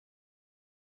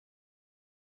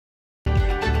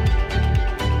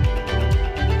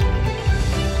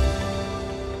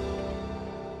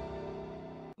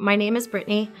My name is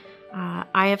Brittany.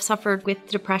 I have suffered with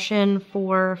depression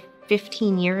for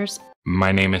 15 years.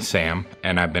 My name is Sam,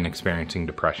 and I've been experiencing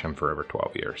depression for over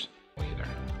 12 years.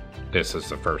 This is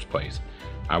the first place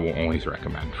I will always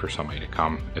recommend for somebody to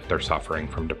come if they're suffering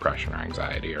from depression or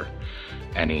anxiety or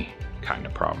any kind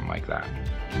of problem like that.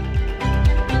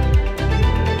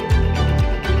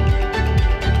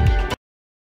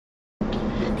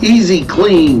 Easy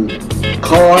Clean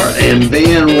Car and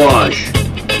Van Wash,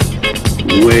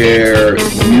 where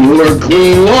your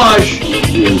clean wash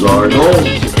is our goal.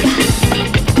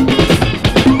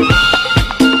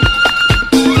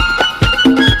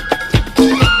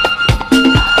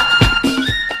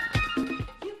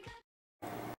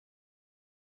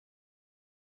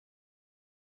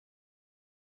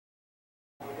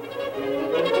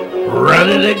 Run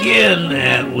it again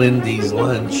at Lindy's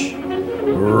Lunch.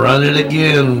 Run it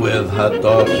again with hot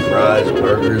dogs, fries,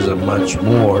 burgers, and much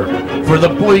more. For the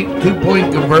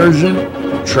 2-point conversion,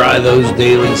 try those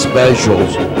daily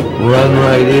specials. Run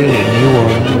right in and you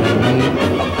won't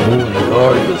only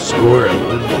guard the score at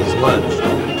Lindy's Lunch.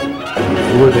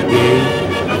 Before the game,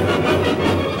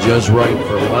 just right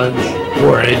for lunch,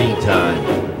 or anytime.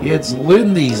 It's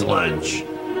Lindy's Lunch.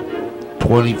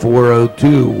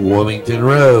 2402 Wilmington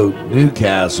Road,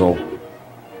 Newcastle.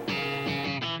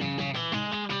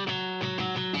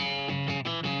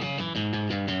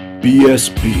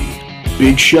 BSB.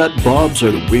 Big Shot Bobs are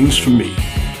the wings for me.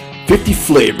 50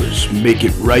 flavors, make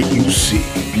it right you see.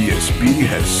 BSB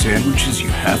has sandwiches you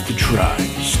have to try.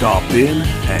 Stop in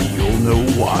and you'll know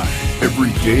why.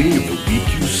 Every day of the week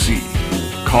you see.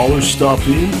 Call or stop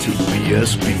in to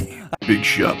BSB. Big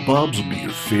Shot Bobs will be your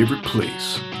favorite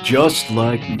place, just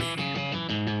like me.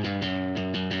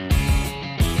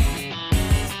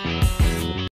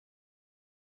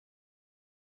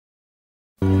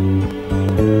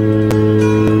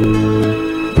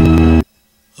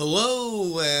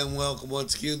 Hello and welcome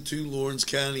once again to Lawrence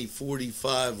County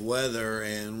 45 weather.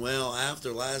 And well,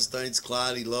 after last night's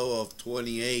cloudy low of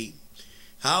 28,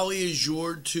 how is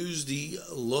your Tuesday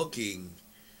looking?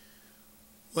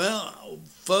 Well,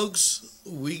 folks,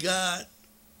 we got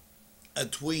a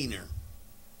tweener.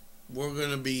 We're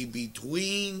going to be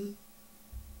between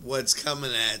what's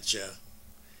coming at you.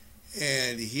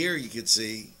 And here you can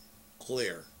see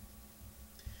clear.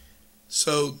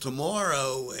 So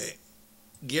tomorrow,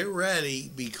 get ready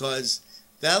because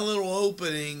that little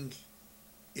opening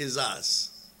is us.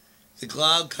 The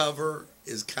cloud cover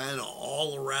is kind of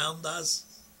all around us.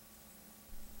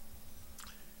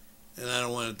 And I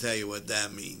don't want to tell you what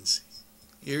that means.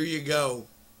 Here you go.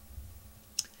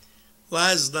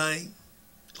 Last night,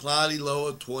 cloudy low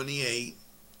of 28.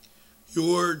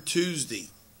 Your Tuesday,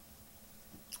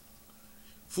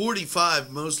 45,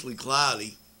 mostly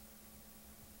cloudy.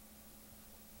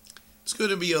 It's going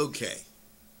to be okay.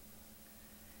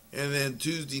 And then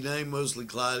Tuesday night, mostly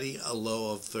cloudy, a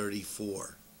low of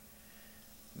 34.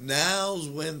 Now's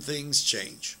when things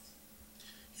change.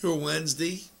 Your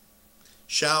Wednesday,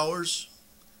 showers,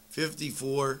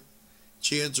 54,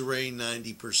 chance of rain,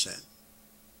 90%.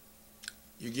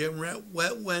 You're getting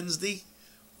wet Wednesday?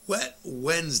 Wet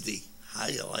Wednesday. How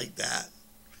you like that?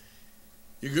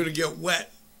 You're going to get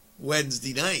wet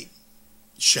Wednesday night.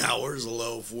 Showers, a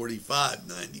low of 45,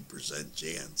 90%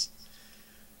 chance.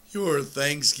 Your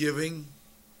Thanksgiving,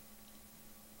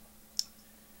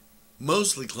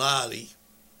 mostly cloudy,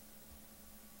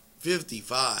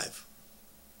 55.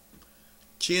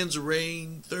 Chance of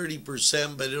rain,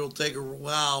 30%, but it'll take a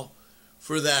while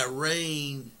for that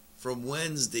rain from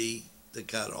Wednesday to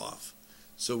cut off.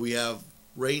 So we have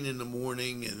rain in the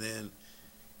morning and then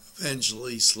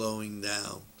eventually slowing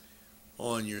down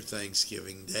on your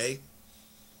Thanksgiving Day.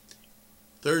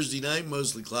 Thursday night,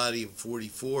 mostly cloudy and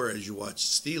 44 as you watch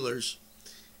the Steelers.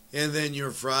 And then your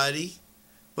Friday,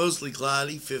 mostly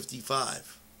cloudy,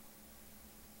 55.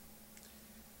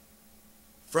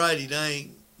 Friday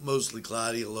night, mostly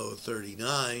cloudy, a low of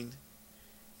 39.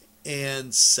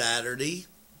 And Saturday,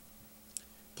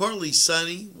 partly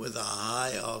sunny with a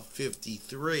high of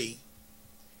 53.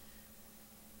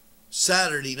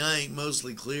 Saturday night,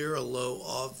 mostly clear, a low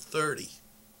of 30.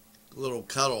 A little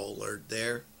cuddle alert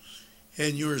there.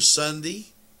 And your Sunday,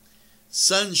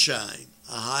 sunshine,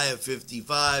 a high of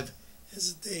 55.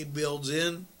 As the day builds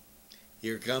in,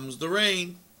 here comes the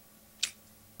rain.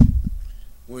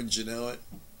 Wouldn't you know it?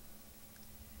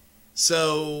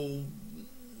 So,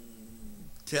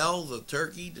 tell the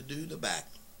turkey to do the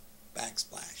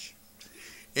backsplash.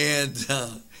 And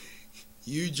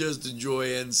you just enjoy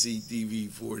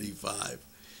NCTV45.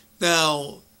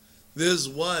 Now, this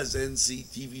was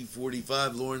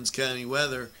NCTV45 Lawrence County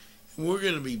weather. And we're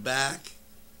going to be back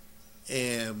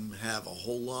and have a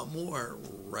whole lot more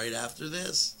right after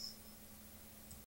this.